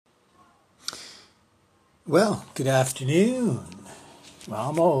Well, good afternoon. Well,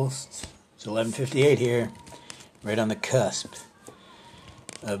 almost. It's 11:58 here, right on the cusp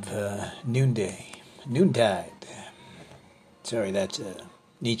of noontide. Sorry, that's a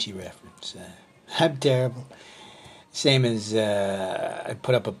Nietzsche reference. I'm terrible. Same as I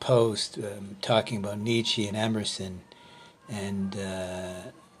put up a post talking about Nietzsche and Emerson, and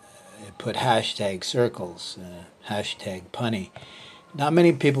I put hashtag circles, hashtag punny. Not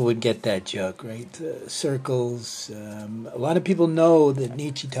many people would get that joke, right? Circles. A lot of people know that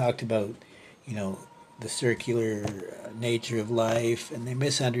Nietzsche talked about, you know, the circular nature of life, and they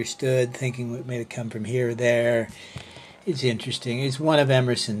misunderstood, thinking it may have come from here or there. It's interesting. It's one of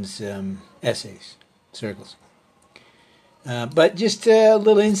Emerson's essays, Circles. But just a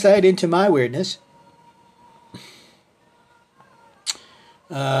little insight into my weirdness.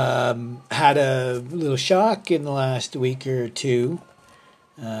 Had a little shock in the last week or two.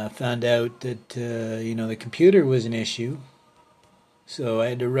 Found out that, the computer was an issue. So I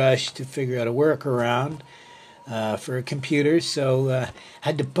had to rush to figure out a workaround for a computer. So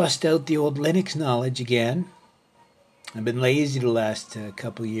had to bust out the old Linux knowledge again. I've been lazy the last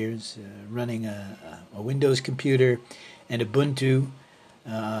couple of years, running a Windows computer and Ubuntu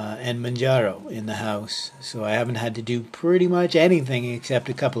and Manjaro in the house. So I haven't had to do pretty much anything except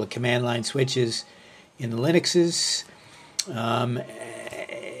a couple of command line switches in the Linuxes.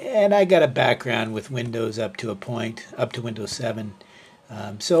 And I got a background with Windows up to a point, up to Windows 7.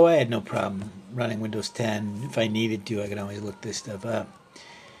 So I had no problem running Windows 10. If I needed to, I could always look this stuff up.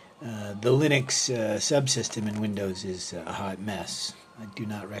 The Linux subsystem in Windows is a hot mess. I do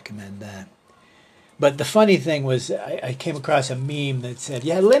not recommend that. But the funny thing was I came across a meme that said,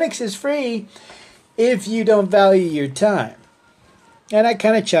 yeah, Linux is free if you don't value your time. And I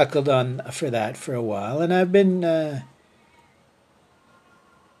kind of chuckled for that for a while. And I've been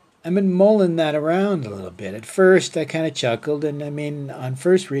mulling that around a little bit. At first, I kind of chuckled, and on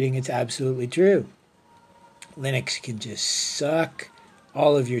first reading, it's absolutely true. Linux can just suck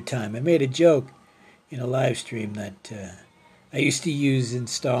all of your time. I made a joke in a live stream that I used to use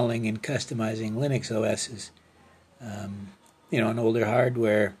installing and customizing Linux OSs. On older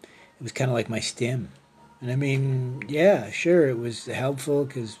hardware, it was kind of like my stim. And yeah, sure, it was helpful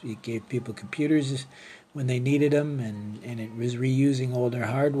because it gave people computers when they needed them, and it was reusing older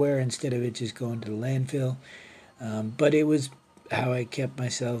hardware instead of it just going to the landfill. But it was how I kept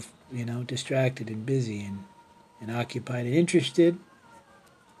myself, distracted and busy and occupied and interested.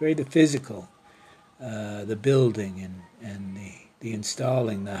 Very the physical, the building and the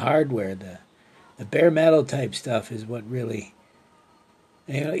installing, the hardware, the bare metal type stuff is what really,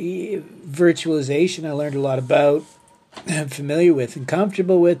 virtualization I learned a lot about. I'm familiar with and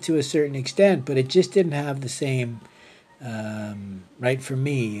comfortable with to a certain extent, but it just didn't have the same, right for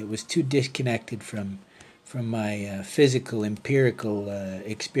me. It was too disconnected from my physical, empirical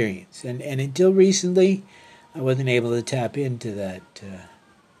experience. And until recently, I wasn't able to tap into that,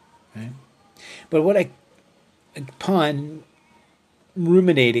 right? But upon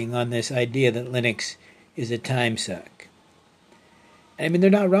ruminating on this idea that Linux is a time suck, they're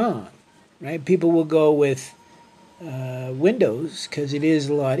not wrong, right? People will go with Windows because it is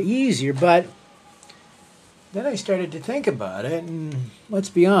a lot easier, but then I started to think about it, and let's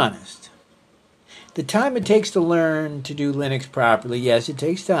be honest. The time it takes to learn to do Linux properly, yes, it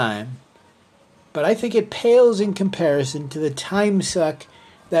takes time, but I think it pales in comparison to the time suck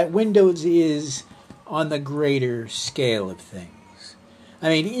that Windows is on the greater scale of things.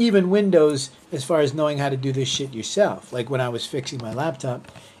 Even Windows, as far as knowing how to do this shit yourself, like when I was fixing my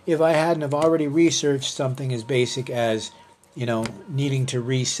laptop, if I hadn't have already researched something as basic as, needing to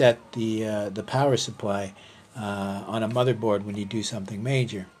reset the power supply on a motherboard when you do something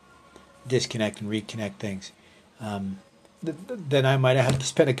major, disconnect and reconnect things, then I might have to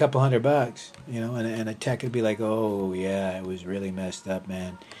spend a couple $100, and a tech would be like, oh yeah, it was really messed up,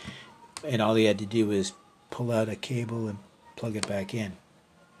 man. And all he had to do was pull out a cable and plug it back in.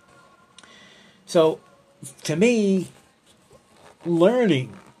 So, to me,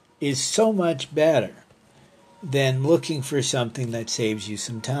 learning is so much better than looking for something that saves you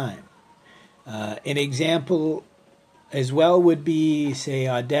some time. An example as well would be, say,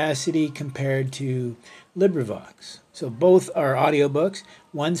 Audacity compared to LibriVox. So both are audiobooks.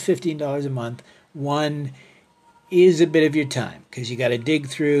 One's $15 a month. One is a bit of your time because you got to dig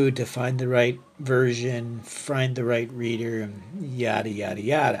through to find the right version, find the right reader, and yada, yada,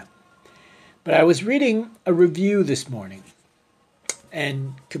 yada. But I was reading a review this morning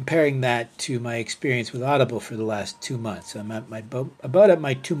and comparing that to my experience with Audible for the last 2 months. I'm at about at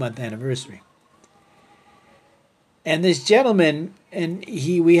my 2-month anniversary. And this gentleman, and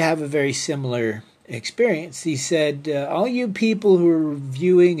we have a very similar experience. He said, all you people who are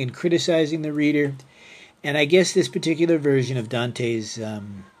reviewing and criticizing the reader, and I guess this particular version of Dante's, I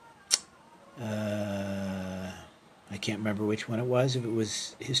can't remember which one it was, if it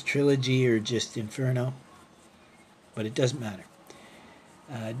was his trilogy or just Inferno, but it doesn't matter.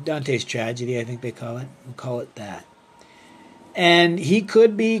 Dante's Tragedy, I think they call it. We'll call it that. And he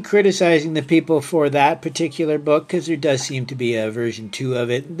could be criticizing the people for that particular book, because there does seem to be a version 2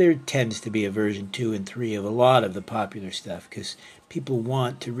 of it. There tends to be a version 2 and 3 of a lot of the popular stuff, because people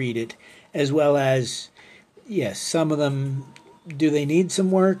want to read it, as well as, yes, some of them, do they need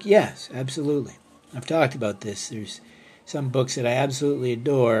some work? Yes, absolutely. I've talked about this. There's some books that I absolutely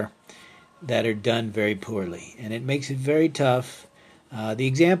adore that are done very poorly, and it makes it very tough. The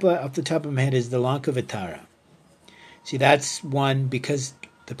example off the top of my head is the Lankavatara. See, that's one because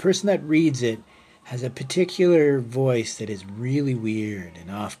the person that reads it has a particular voice that is really weird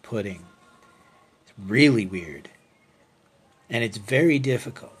and off-putting. It's really weird. And it's very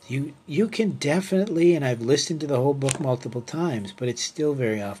difficult. You can definitely, and I've listened to the whole book multiple times, but it's still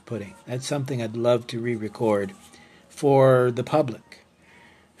very off-putting. That's something I'd love to re-record for the public.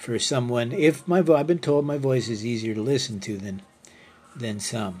 For someone, I've been told my voice is easier to listen to than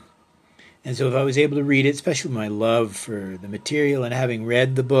some. And so if I was able to read it, especially my love for the material and having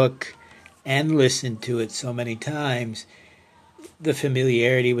read the book and listened to it so many times, the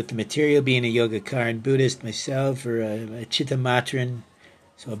familiarity with the material, being a Yogacaran Buddhist myself, or a Chittamatrin,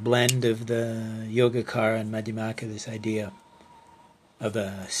 so a blend of the Yogacara and Madhyamaka, this idea of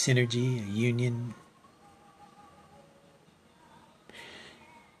a synergy, a union.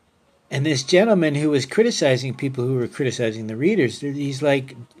 And this gentleman who was criticizing people who were criticizing the readers, he's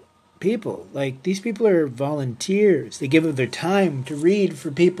like, these people are volunteers. They give of their time to read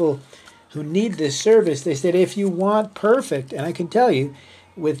for people who need this service. They said, if you want perfect, and I can tell you,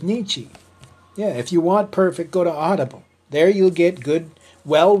 with Nietzsche, if you want perfect, go to Audible. There you'll get good,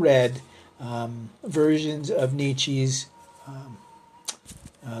 well-read versions of Nietzsche's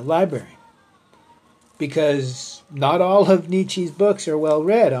library. Because not all of Nietzsche's books are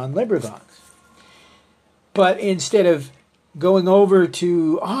well-read on LibriVox. But instead of going over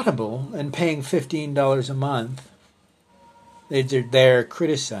to Audible and paying $15 a month, they're there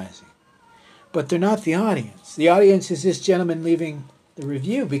criticizing. But they're not the audience. The audience is this gentleman leaving the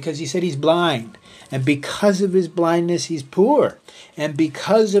review because he said he's blind. And because of his blindness, he's poor. And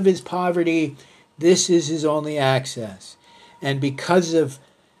because of his poverty, this is his only access. And because of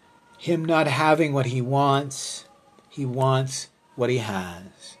him not having what he wants what he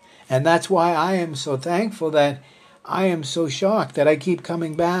has. And that's why I am so thankful that I am so shocked that I keep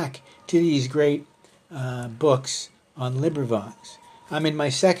coming back to these great books on LibriVox. I'm in my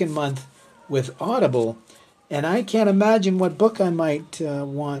second month with Audible, and I can't imagine what book I might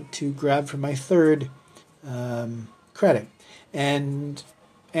want to grab for my third credit. And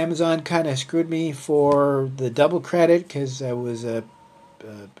Amazon kind of screwed me for the double credit because I was a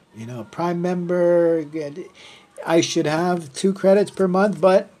Prime member. I should have 2 credits per month,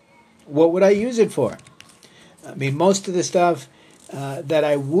 but what would I use it for? I mean, most of the stuff that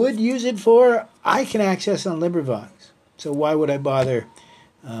I would use it for, I can access on LibriVox. So why would I bother?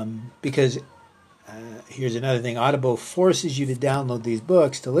 Because here's another thing. Audible forces you to download these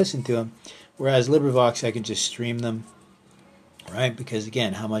books to listen to them, whereas LibriVox, I can just stream them, right? Because,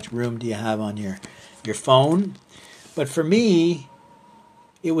 again, how much room do you have on your phone? But for me,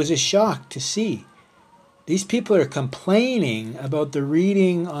 it was a shock to see. These people are complaining about the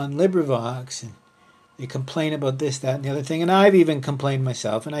reading on LibriVox, and they complain about this, that, and the other thing. And I've even complained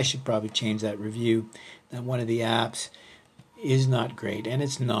myself, and I should probably change that review, that one of the apps is not great, and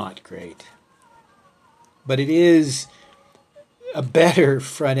it's not great. But it is a better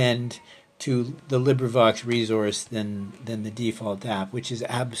front end to the LibriVox resource than the default app, which is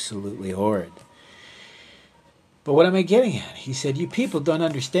absolutely horrid. But what am I getting at? He said, you people don't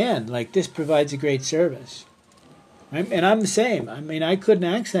understand. Like, this provides a great service. Right? And I'm the same. I mean, I couldn't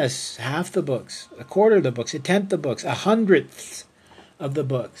access half the books, a quarter of the books, a tenth of the books, 100th of the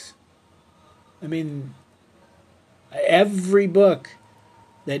books. I mean, every book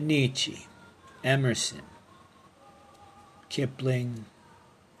that Nietzsche, Emerson, Kipling,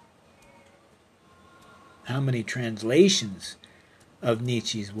 how many translations of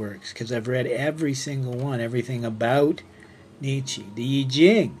Nietzsche's works, because I've read every single one, everything about Nietzsche. The I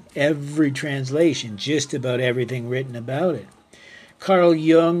Ching, every translation, just about everything written about it. Carl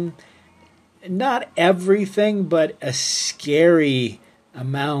Jung, not everything, but a scary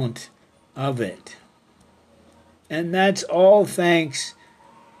amount of it. And that's all thanks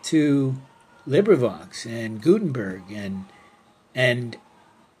to LibriVox and Gutenberg and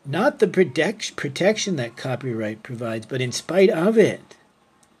not the protection that copyright provides, but in spite of it.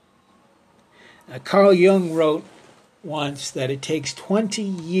 Carl Jung wrote once that it takes 20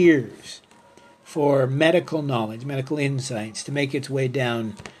 years for medical knowledge, medical insights, to make its way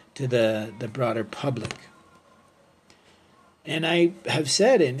down to the broader public. And I have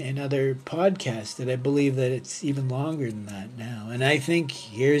said in other podcasts that I believe that it's even longer than that now. And I think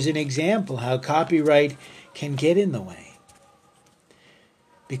here's an example how copyright can get in the way.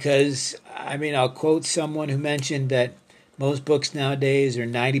 Because, I mean, I'll quote someone who mentioned that most books nowadays are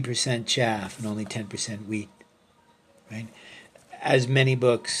 90% chaff and only 10% wheat, right? As many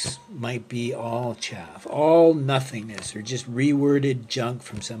books might be all chaff, all nothingness, or just reworded junk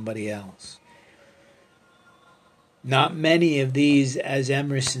from somebody else. Not many of these, as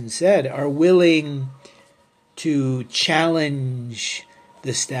Emerson said, are willing to challenge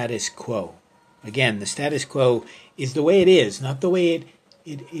the status quo. Again, the status quo is the way it is, not the way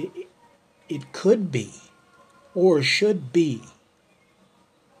it could be or should be.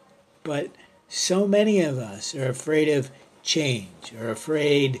 But so many of us are afraid of change, are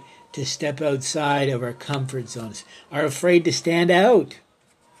afraid to step outside of our comfort zones, are afraid to stand out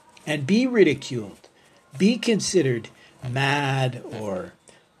and be ridiculed, be considered mad or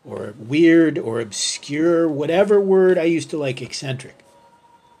weird or obscure, whatever word. I used to like eccentric.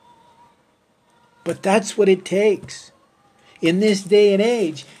 But that's what it takes. In this day and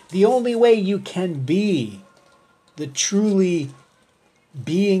age, the only way you can be the truly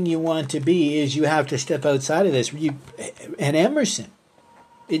being you want to be is you have to step outside of this. And Emerson,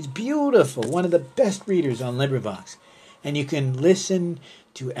 it's beautiful. One of the best readers on LibriVox. And you can listen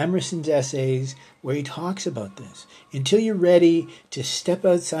to Emerson's essays where he talks about this. Until you're ready to step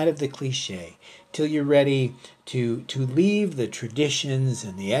outside of the cliche, till you're ready to leave the traditions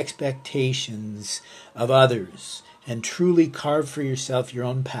and the expectations of others and truly carve for yourself your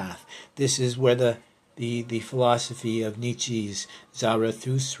own path. This is where the philosophy of Nietzsche's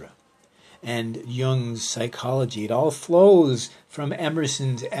Zarathustra and Jung's psychology, it all flows from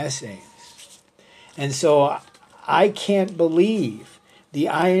Emerson's essays. And so I can't believe the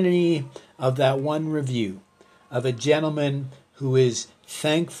irony of that one review of a gentleman who is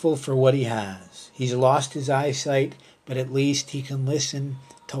thankful for what he has. He's lost his eyesight, but at least he can listen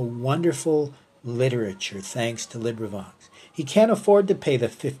to wonderful literature thanks to LibriVox. He can't afford to pay the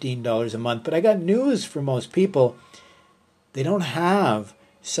 $15 a month, but I got news for most people. They don't have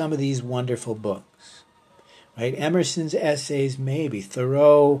some of these wonderful books, right? Emerson's essays, maybe.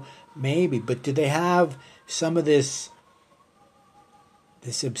 Thoreau, maybe. But do they have some of this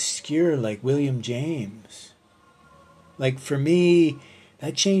obscure, like William James? Like, for me,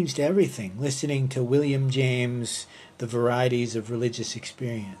 that changed everything, listening to William James, The Varieties of Religious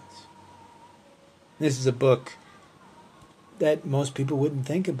Experience. This is a book that most people wouldn't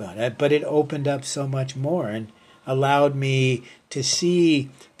think about, but it opened up so much more and allowed me to see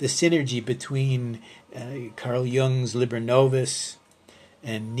the synergy between Carl Jung's Liber Novus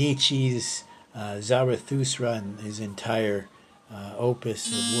and Nietzsche's Zarathustra and his entire opus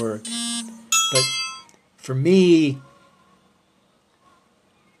of work. But for me,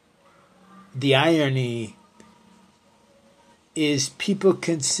 the irony is people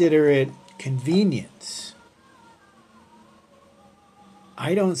consider it convenience.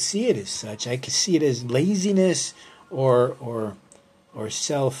 I don't see it as such. I can see it as laziness or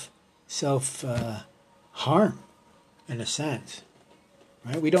self harm in a sense.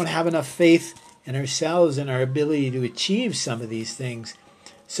 Right? We don't have enough faith in ourselves and our ability to achieve some of these things.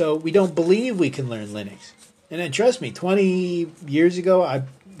 So we don't believe we can learn Linux. And then trust me, 20 years ago, I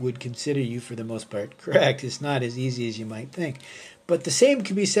would consider you for the most part correct. It's not as easy as you might think. But the same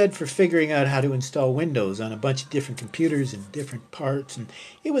can be said for figuring out how to install Windows on a bunch of different computers and different parts. And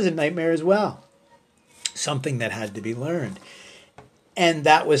it was a nightmare as well. Something that had to be learned. And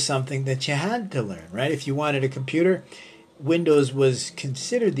that was something that you had to learn, right? If you wanted a computer, Windows was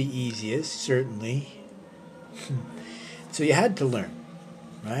considered the easiest, certainly. So you had to learn,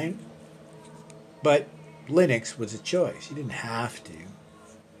 right? But Linux was a choice. You didn't have to.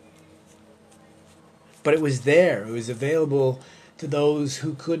 But it was there. It was available to those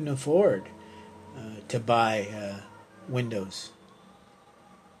who couldn't afford to buy Windows.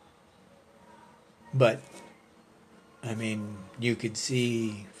 But, I mean, you could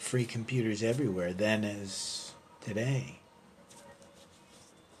see free computers everywhere then as today.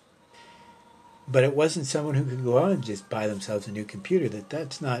 But it wasn't someone who could go out and just buy themselves a new computer.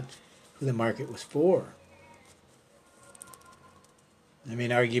 That's not who the market was for. I mean,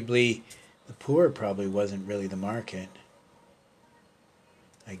 arguably, the poor probably wasn't really the market.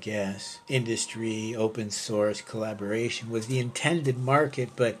 I guess. Industry, open source, collaboration was the intended market,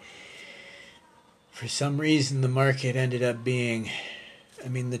 but for some reason the market ended up being,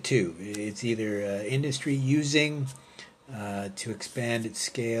 the two. It's either industry using to expand its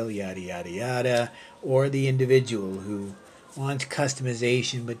scale, yada, yada, yada, or the individual who wants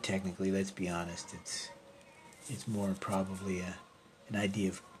customization, but technically, let's be honest, it's more probably an idea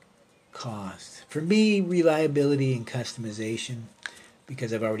of cost. For me, reliability and customization,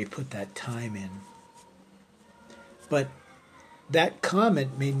 because I've already put that time in. But that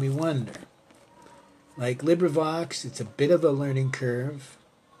comment made me wonder. Like LibriVox, it's a bit of a learning curve,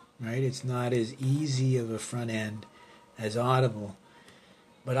 right? It's not as easy of a front end as Audible.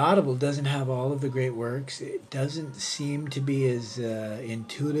 But Audible doesn't have all of the great works. It doesn't seem to be as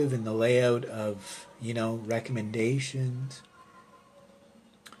intuitive in the layout of, recommendations.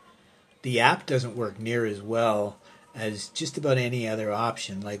 The app doesn't work near as well as just about any other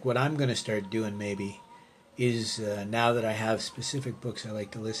option. Like what I'm going to start doing maybe is now that I have specific books I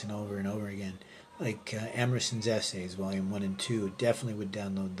like to listen over and over again, like Emerson's Essays, Volume 1 and 2, definitely would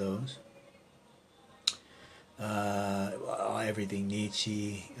download those. Everything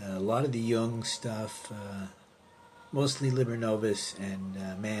Nietzsche, a lot of the Jung stuff, mostly Liber Novus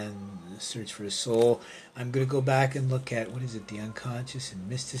and Man's Search for a Soul. I'm going to go back and look at, The Unconscious and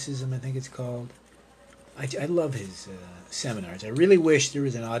Mysticism, I think it's called. I love his seminars. I really wish there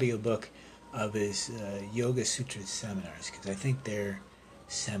was an audiobook of his Yoga Sutra seminars, because I think they're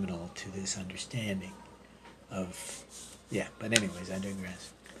seminal to this understanding of, but anyways, I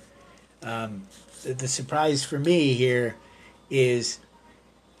digress. The surprise for me here is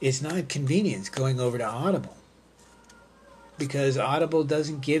it's not convenience going over to Audible, because Audible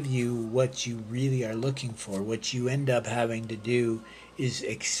doesn't give you what you really are looking for. What you end up having to do is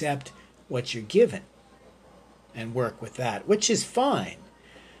accept what you're given and work with that, which is fine.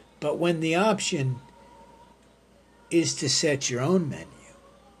 But when the option is to set your own menu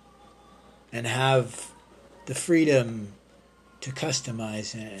and have the freedom to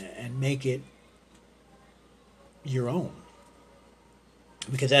customize and make it your own.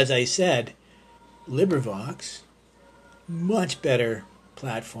 Because as I said, LibriVox, much better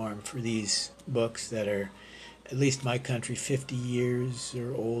platform for these books that are, at least my country, 50 years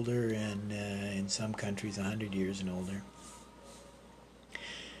or older, and in some countries 100 years and older.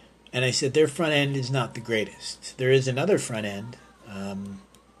 And I said their front end is not the greatest. There is another front end. I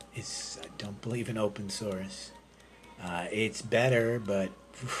don't believe in open source. It's better, but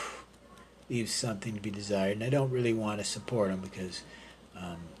leaves something to be desired. And I don't really want to support them because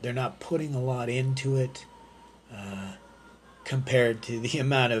they're not putting a lot into it compared to the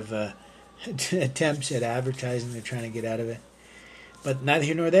amount of attempts at advertising they're trying to get out of it. But neither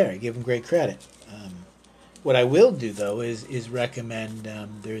here nor there. I give them great credit. What I will do, though, is recommend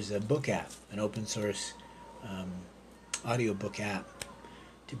there's a book app, an open source audiobook app,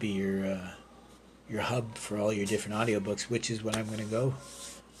 to be your hub for all your different audiobooks, which is what I'm going to go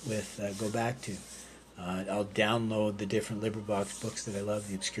back to. I'll download the different LibriVox books that I love,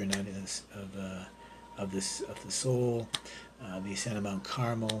 The Obscure Night of the Soul, The Ascent of Mount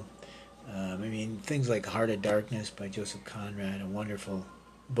Carmel. Things like Heart of Darkness by Joseph Conrad, a wonderful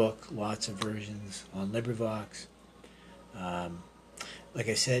book, lots of versions on LibriVox. Like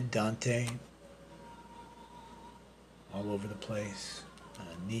I said, Dante, all over the place.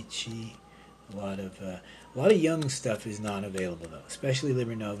 Nietzsche, a lot of young stuff is not available though, especially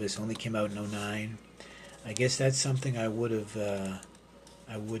Liber Novus. Only came out in 2009. I guess that's something I would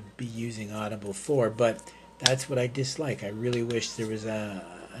be using Audible for, but that's what I dislike. I really wish there was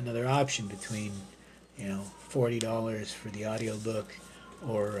another option between, $40 for the audiobook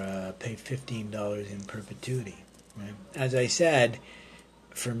or pay $15 in perpetuity. Right? As I said,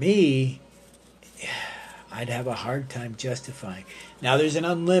 for me, I'd have a hard time justifying. Now there's an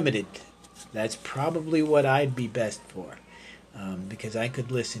unlimited. That's probably what I'd be best for, because I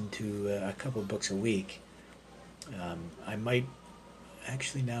could listen to a couple books a week. I might,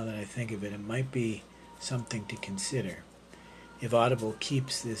 actually, now that I think of it, it might be something to consider. If Audible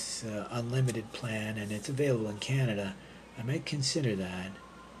keeps this unlimited plan and it's available in Canada, I might consider that.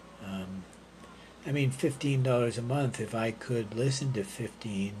 $15 a month, if I could listen to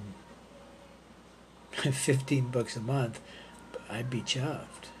 15 books a month, I'd be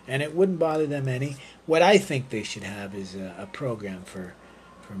chuffed. And it wouldn't bother them any. What I think they should have is a program for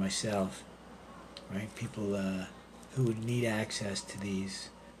myself, right? People who would need access to these.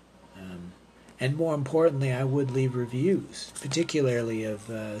 And more importantly, I would leave reviews, particularly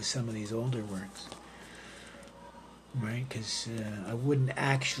of some of these older works. Right? Because I wouldn't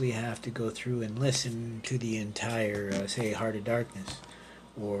actually have to go through and listen to the entire, say, Heart of Darkness,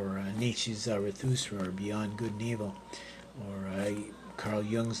 or Nietzsche's Zarathustra, or Beyond Good and Evil, or Carl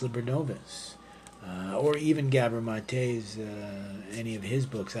Jung's Liber Novus, or even Gabor Mate's any of his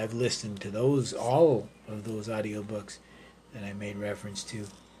books. I've listened to all of those audiobooks that I made reference to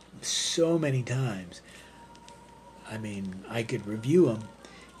so many times. I mean, I could review them.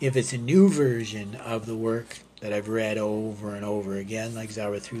 If it's a new version of the work that I've read over and over again, like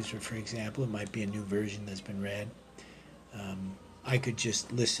Zarathustra, for example, it might be a new version that's been read. I could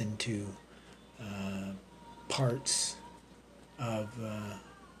just listen to parts of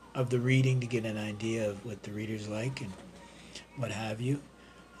the reading to get an idea of what the reader's like and what have you,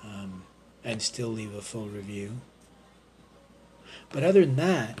 and still leave a full review. But other than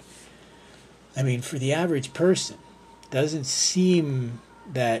that, I mean, for the average person, it doesn't seem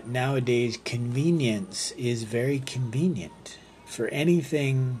that nowadays convenience is very convenient for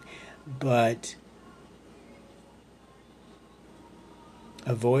anything but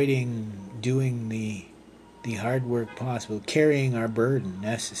avoiding doing the hard work possible, carrying our burden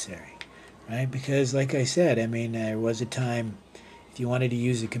necessary, right? Because like I said, I mean, there was a time if you wanted to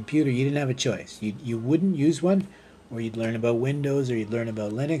use a computer, you didn't have a choice. You wouldn't use one, or you'd learn about Windows, or you'd learn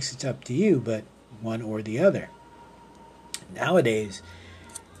about Linux. It's up to you, but one or the other. Nowadays,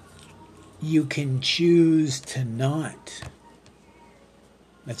 you can choose to not.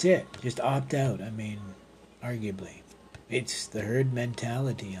 That's it. Just opt out. I mean, arguably. It's the herd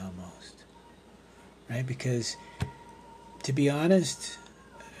mentality almost. Right? Because, to be honest,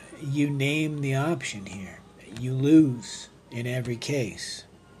 you name the option here. You lose in every case.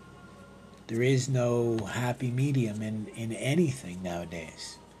 There is no happy medium in anything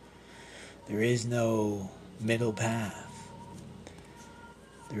nowadays. There is no middle path.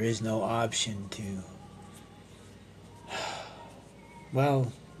 There is no option to...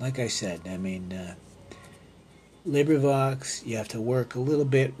 Well, like I said, I mean, LibriVox, you have to work a little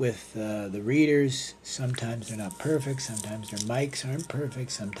bit with the readers. Sometimes they're not perfect. Sometimes their mics aren't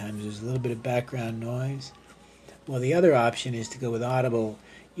perfect. Sometimes there's a little bit of background noise. Well, the other option is to go with Audible.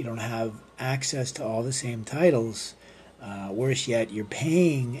 You don't have access to all the same titles. Worse yet, you're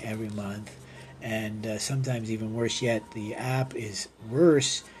paying every month. And sometimes even worse yet, the app is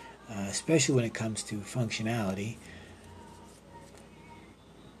worse, especially when it comes to functionality.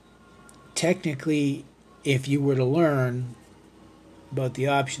 Technically, if you were to learn about the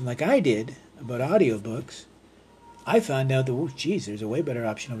option like I did about audiobooks, I found out that, oh, geez, there's a way better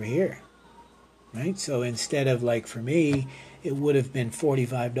option over here. Right? So instead of, like, for me, it would have been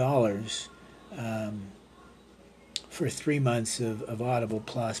 $45 for 3 months of Audible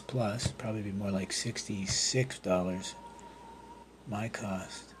Plus, probably be more like $66 my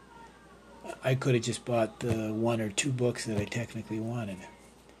cost. I could have just bought the 1 or 2 books that I technically wanted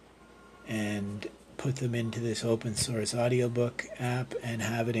and put them into this open source audiobook app and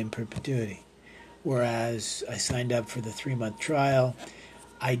have it in perpetuity. Whereas I signed up for the 3-month trial,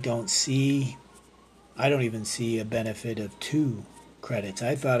 I don't even see a benefit of 2 credits.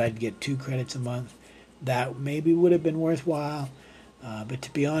 I thought I'd get 2 credits a month. That maybe would have been worthwhile. But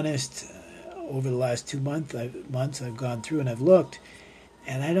to be honest, over the last 2 months I've gone through and I've looked,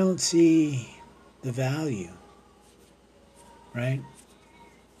 and I don't see the value. Right?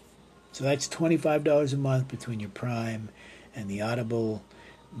 So that's $25 a month between your Prime and the Audible.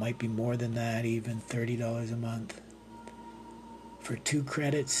 Might be more than that, even $30 a month. For 2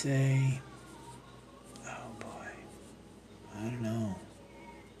 credits, say... Oh boy. I don't know.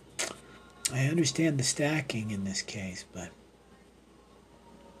 I understand the stacking in this case, but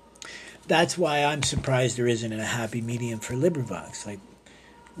that's why I'm surprised there isn't a happy medium for LibriVox. Like,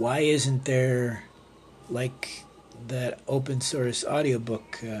 why isn't there, like that open source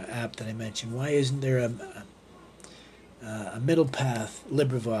audiobook app that I mentioned, why isn't there a middle path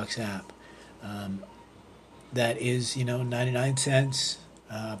LibriVox app that is, 99 cents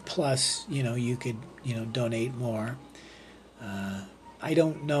plus, you could, donate more. I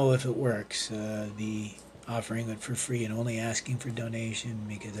don't know if it works, the offering it for free and only asking for donation,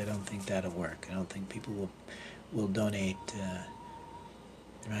 because I don't think that'll work. I don't think people will donate,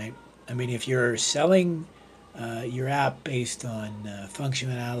 right? I mean, if you're selling your app based on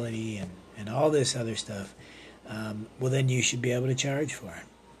functionality and all this other stuff, well, then you should be able to charge for it,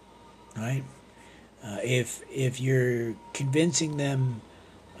 right? If you're convincing them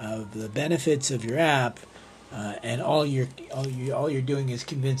of the benefits of your app, and all you're doing is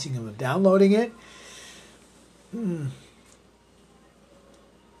convincing them of downloading it,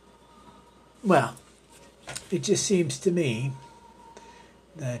 well, it just seems to me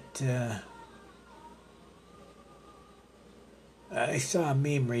that I saw a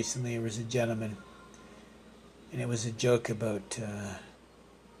meme recently. It was a gentleman, and it was a joke about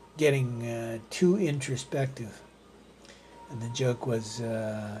getting too introspective. And the joke was,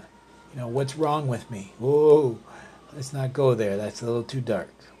 what's wrong with me? Whoa, let's not go there. That's a little too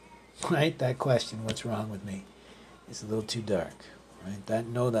dark, right? That question, what's wrong with me, is a little too dark, right? That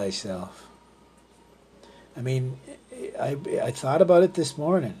know thyself. I mean, I thought about it this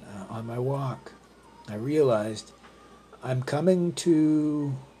morning on my walk. I realized I'm coming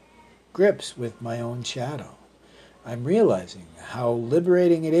to grips with my own shadow. I'm realizing how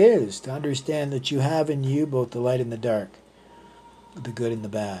liberating it is to understand that you have in you both the light and the dark, the good and the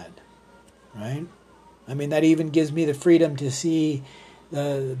bad, right? I mean, that even gives me the freedom to see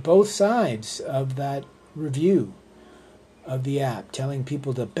both sides of that review of the app, telling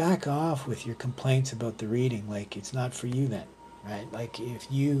people to back off with your complaints about the reading, like it's not for you then, right? Like if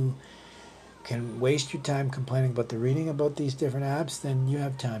you can waste your time complaining about the reading about these different apps, then you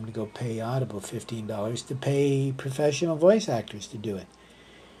have time to go pay Audible $15 to pay professional voice actors to do it.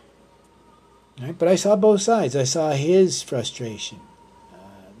 Right? But I saw both sides. I saw his frustration,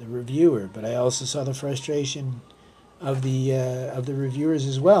 the reviewer, but I also saw the frustration of the reviewers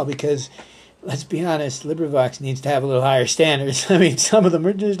as well, because let's be honest, LibriVox needs to have a little higher standards. I mean, some of them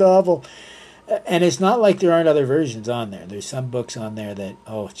are just awful. And it's not like there aren't other versions on there. There's some books on there that,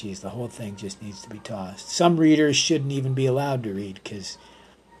 oh, geez, the whole thing just needs to be tossed. Some readers shouldn't even be allowed to read because,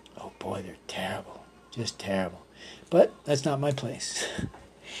 oh boy, they're terrible. Just terrible. But that's not my place.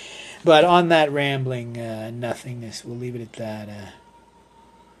 But on that rambling nothingness, we'll leave it at that.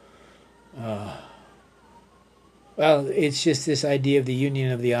 Well, it's just this idea of the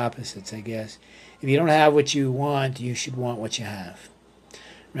union of the opposites, I guess. If you don't have what you want, you should want what you have.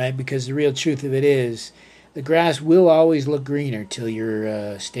 Right? Because the real truth of it is, the grass will always look greener till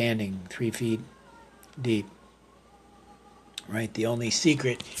you're standing 3 feet deep. Right? The only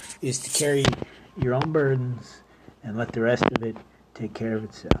secret is to carry your own burdens and let the rest of it take care of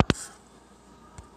itself.